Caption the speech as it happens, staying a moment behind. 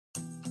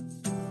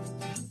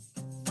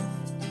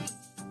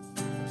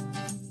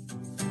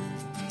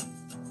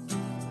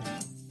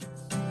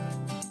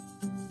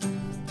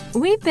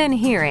We've been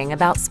hearing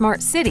about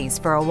smart cities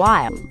for a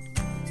while,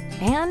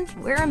 and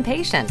we're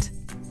impatient.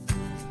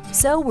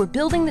 So we're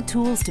building the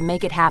tools to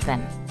make it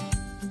happen,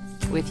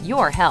 with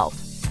your help.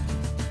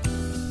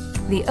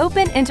 The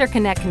Open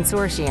Interconnect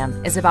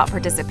Consortium is about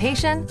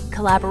participation,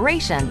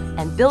 collaboration,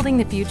 and building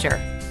the future.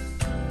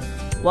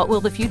 What will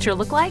the future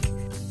look like?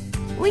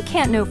 We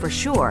can't know for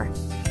sure,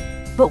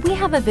 but we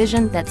have a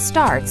vision that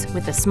starts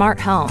with the smart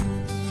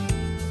home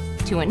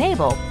to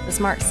enable the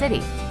smart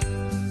city.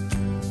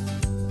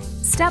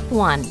 Step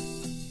 1.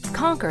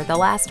 Conquer the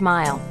last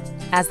mile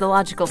as the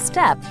logical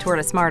step toward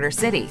a smarter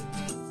city.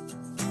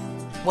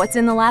 What's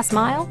in the last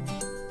mile?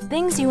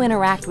 Things you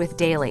interact with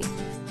daily.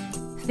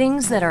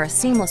 Things that are a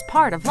seamless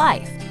part of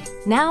life,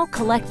 now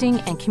collecting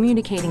and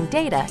communicating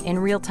data in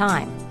real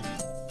time.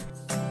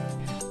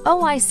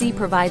 OIC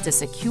provides a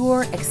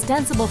secure,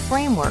 extensible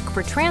framework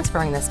for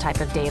transferring this type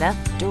of data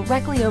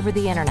directly over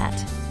the internet.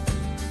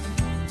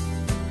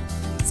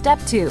 Step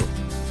 2.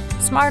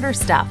 Smarter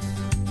stuff.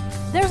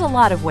 There's a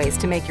lot of ways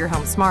to make your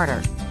home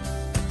smarter.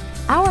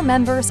 Our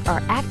members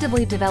are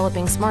actively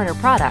developing smarter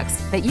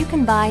products that you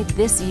can buy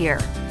this year.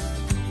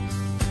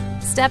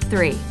 Step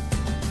 3.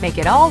 Make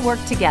it all work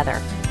together.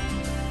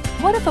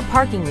 What if a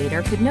parking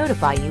meter could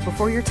notify you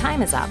before your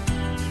time is up?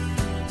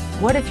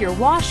 What if your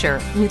washer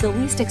knew the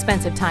least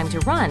expensive time to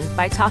run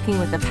by talking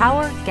with the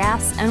power,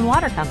 gas, and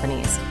water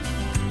companies?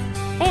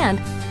 And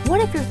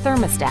what if your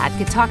thermostat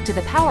could talk to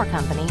the power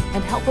company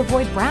and help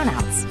avoid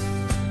brownouts?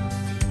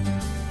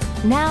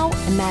 Now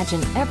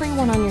imagine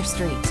everyone on your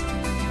street.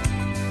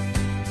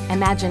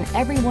 Imagine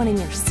everyone in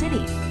your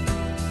city.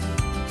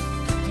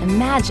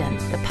 Imagine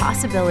the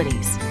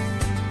possibilities.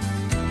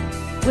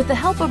 With the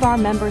help of our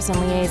members and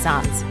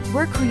liaisons,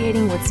 we're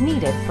creating what's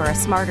needed for a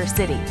smarter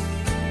city.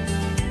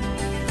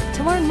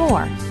 To learn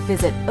more,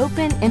 visit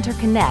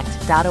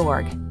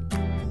openinterconnect.org.